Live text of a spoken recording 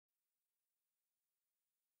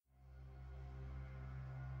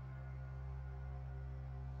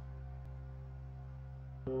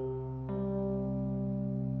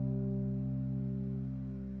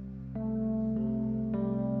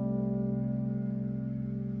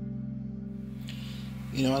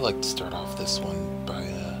I'd like to start off this one by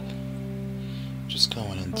just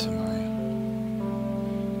going into my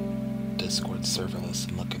Discord server list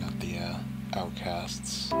and looking at the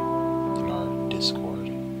outcasts in our Discord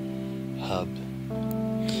hub.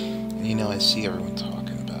 And I see everyone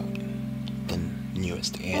talking about the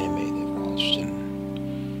newest anime they've watched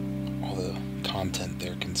and all the content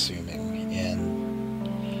they're consuming. And,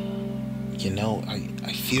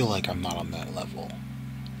 I feel like I'm not on that level.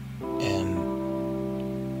 And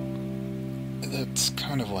that's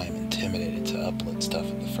kind of why I'm intimidated to upload stuff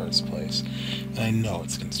in the first place. And I know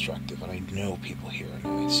it's constructive, and I know people here are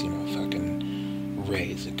nice. Fucking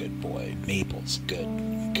Ray's a good boy, Maple's good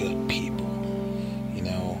people.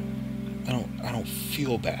 I don't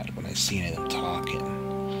feel bad when I see any of them talking.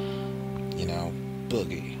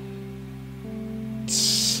 Boogie.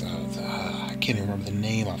 I can't even remember the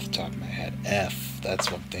name off the top of my head. F, that's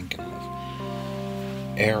what I'm thinking of.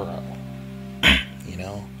 Arrow.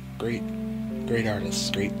 Great artists,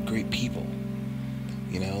 great people.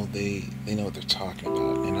 They know what they're talking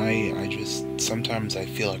about, and I just sometimes I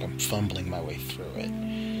feel like I'm fumbling my way through it,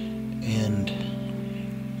 and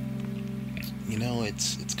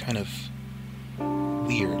it's kind of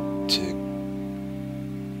weird to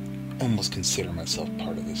almost consider myself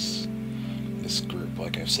part of this group.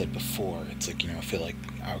 Like I've said before, it's like I feel like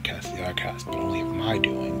outcast the outcast, but only of my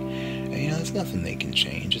doing, and there's nothing they can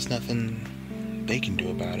change. It's nothing they can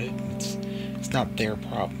do about it. It's not their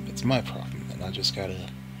problem. It's my problem, and I just gotta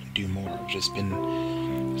do more. I've just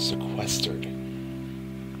been sequestered.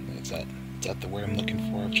 Is that the word I'm looking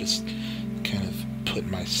for? I've just kind of put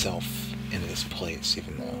myself into this place,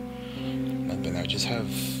 even though I've been there. I just have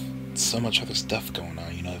so much other stuff going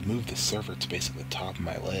on. I've moved the server to basically the top of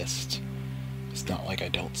my list. It's not like I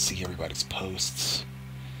don't see everybody's posts.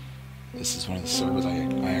 This is one of the servers I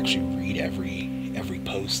actually read every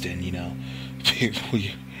post in.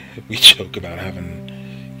 We joke about having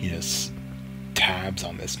tabs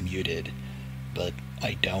on this muted, but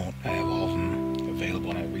I don't. I have all of them available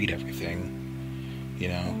and I read everything.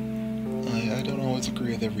 I don't always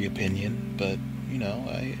agree with every opinion, but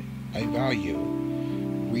I value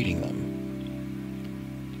reading them.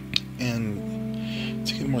 And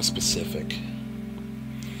to get more specific,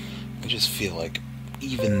 I just feel like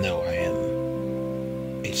even though I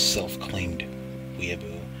am a self-claimed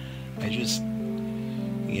weeaboo, I just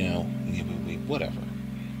whatever.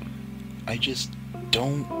 I just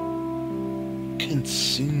don't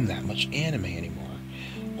consume that much anime anymore,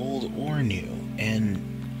 old or new. And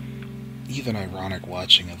even ironic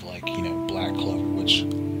watching of Black Clover, which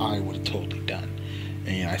I would have totally done.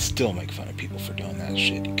 And I still make fun of people for doing that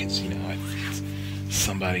shit because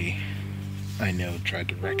somebody I know tried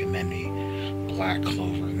to recommend me Black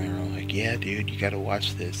Clover, and they were like, "Yeah, dude, you gotta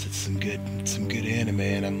watch this. It's some good anime."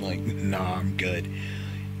 And I'm like, "Nah, I'm good."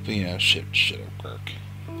 But shit at work.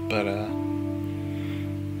 But I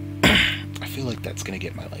feel like that's gonna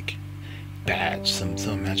get my badge, some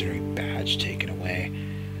imaginary badge taken away.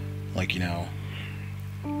 I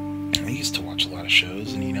used to watch a lot of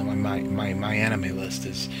shows, and my anime list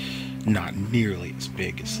is not nearly as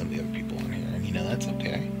big as some of the other people on here, and that's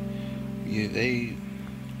okay. They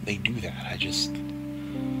do that. I just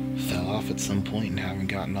fell off at some point and haven't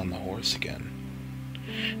gotten on the horse again.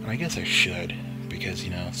 And I guess I should, because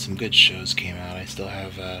some good shows came out. I still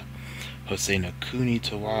have Hosei no Kuni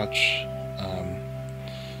to watch.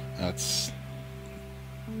 That's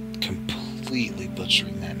completely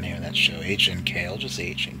butchering that name of that show. HNK. I'll just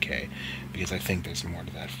say HNK because I think there's more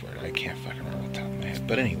to that for it. I can't fucking remember off the top of my head.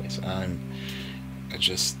 But anyways, I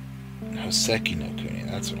just Hoseki no Kuni.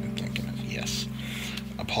 That's what I'm thinking of. Yes.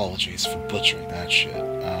 Apologies for butchering that shit.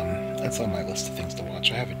 That's on my list of things to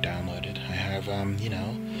watch. I have it downloaded. I have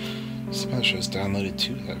some other shows downloaded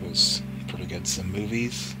too that was pretty good. Some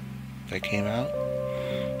movies that came out.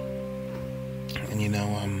 And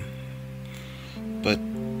but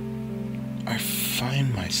I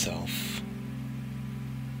find myself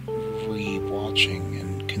re-watching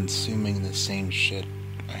and consuming the same shit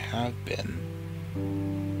I have been.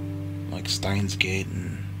 Like Steins Gate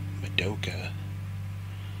and Madoka.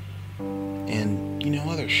 And,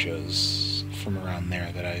 other shows from around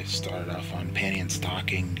there that I started off on. Panty and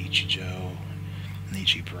Stocking, Nichijou,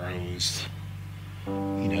 Nichi Bros.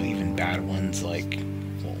 Even bad ones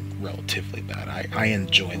relatively bad. I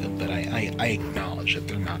enjoy them, but I acknowledge that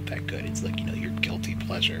they're not that good. It's your guilty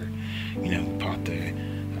pleasure. Pop the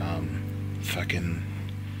fucking...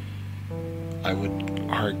 I would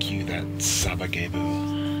argue that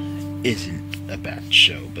Sabagebu isn't a bad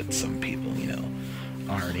show, but some people,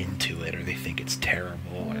 aren't into it, or they think it's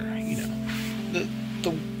terrible, or, the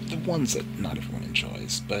ones that not everyone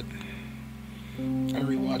enjoys. But I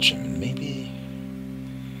rewatch them, and maybe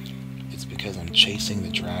it's because I'm chasing the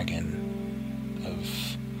dragon of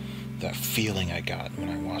that feeling I got when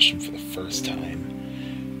I watched them for the first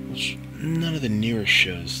time, which none of the newer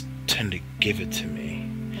shows tend to give it to me.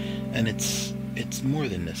 And it's more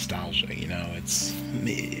than nostalgia, you know.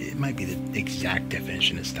 It might be the exact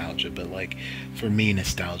definition of nostalgia, but like for me,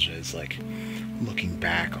 nostalgia is like looking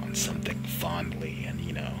back on something fondly, and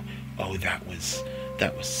you know, oh, that was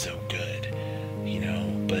so good, you know.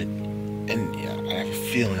 But and yeah, I have a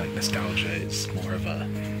feeling like nostalgia is more of a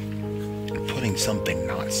putting something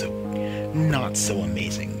not so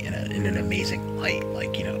amazing in an amazing light,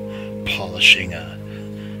 like, you know, polishing a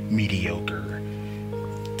mediocre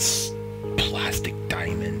plastic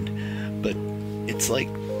diamond. But it's like,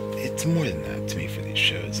 it's more than that to me for these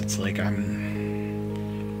shows. It's like I'm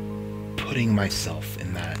putting myself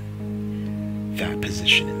in that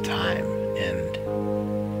position in time, and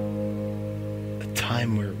a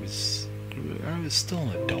time where I was still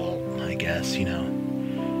an adult, I guess, you know,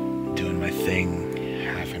 doing my thing,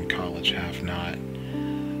 half in college, half not,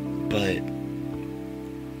 but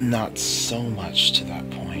not so much to that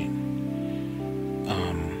point,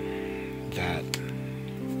 that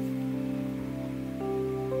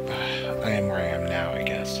I am where I am now, I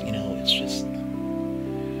guess. You know, it's just,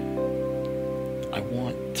 I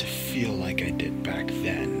want to feel like I did back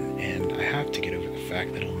then, and I have to get over the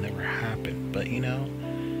fact that it'll never happen, but you know,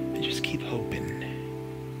 I just keep hoping.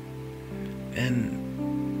 And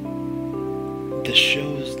the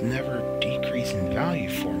shows never decrease in value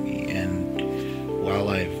for me, and while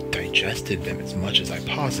I've digested them as much as I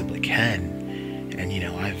possibly can, and you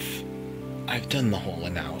know, I've done the whole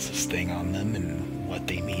analysis thing on them and what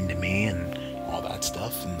they mean to me and all that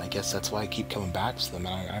stuff, and I guess that's why I keep coming back to them.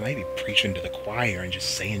 I might be preaching to the choir and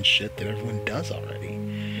just saying shit that everyone does already,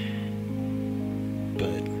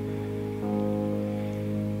 but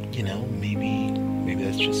you know, maybe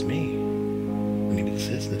that's just me. Maybe this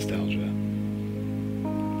is nostalgia.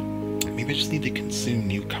 Maybe I just need to consume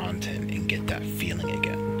new content and get that feeling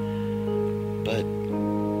again. But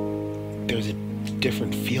there's a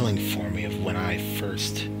different feeling for me of when I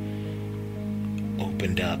first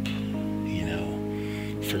opened up, you know,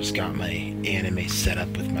 first got my anime set up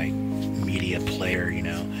with my media player, you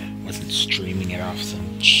know, wasn't streaming it off some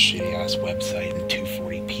shitty ass website in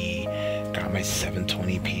 240p, got my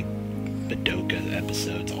 720p Madoka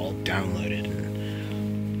episodes all downloaded,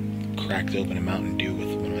 and cracked open a Mountain Dew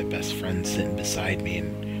with one of my best friends sitting beside me,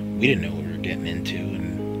 and we didn't know what we were getting into,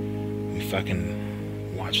 and we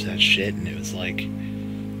fucking watched that shit, and it was like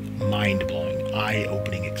mind-blowing,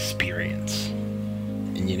 eye-opening experience.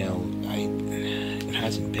 And you know, it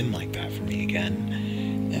hasn't been like that for me again,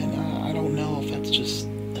 and I don't know if that's just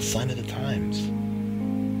a sign of the times.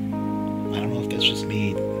 I don't know if that's just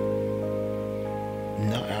me. No,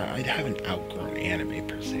 I haven't outgrown anime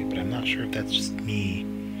per se, but I'm not sure if that's just me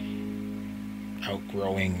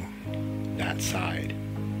outgrowing that side.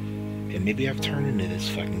 And maybe I've turned into this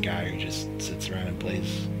fucking guy who just sits around and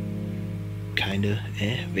plays kinda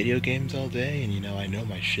video games all day, and you know, I know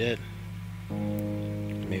my shit.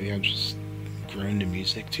 Maybe I've just grown to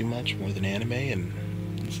music too much, more than anime, and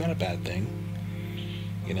it's not a bad thing,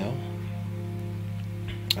 you know?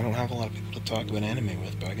 I don't have a lot of people to talk about anime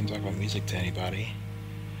with, but I can talk about music to anybody.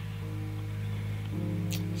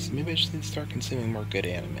 So maybe I just need to start consuming more good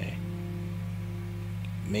anime.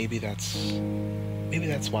 Maybe that's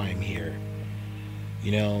why I'm here.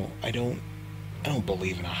 You know, I don't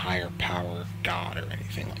believe in a higher power, God, or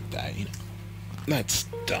anything like that, you know. That's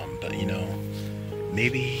dumb, but you know,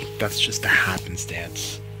 maybe that's just a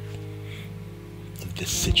happenstance of this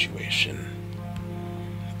situation.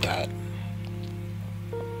 That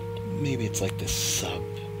maybe it's like this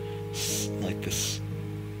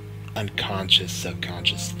unconscious,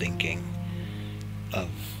 subconscious thinking of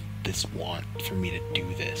this want for me to do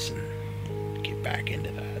this and get back into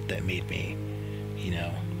that made me, you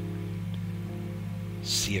know,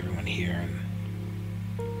 see everyone here and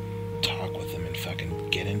talk with them and fucking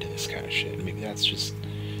get into this kind of shit. Maybe that's just,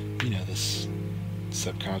 you know, this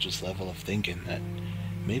subconscious level of thinking that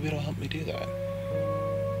maybe it'll help me do that,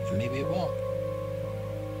 and maybe it will,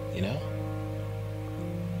 you know,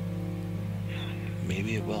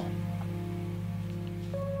 maybe it will.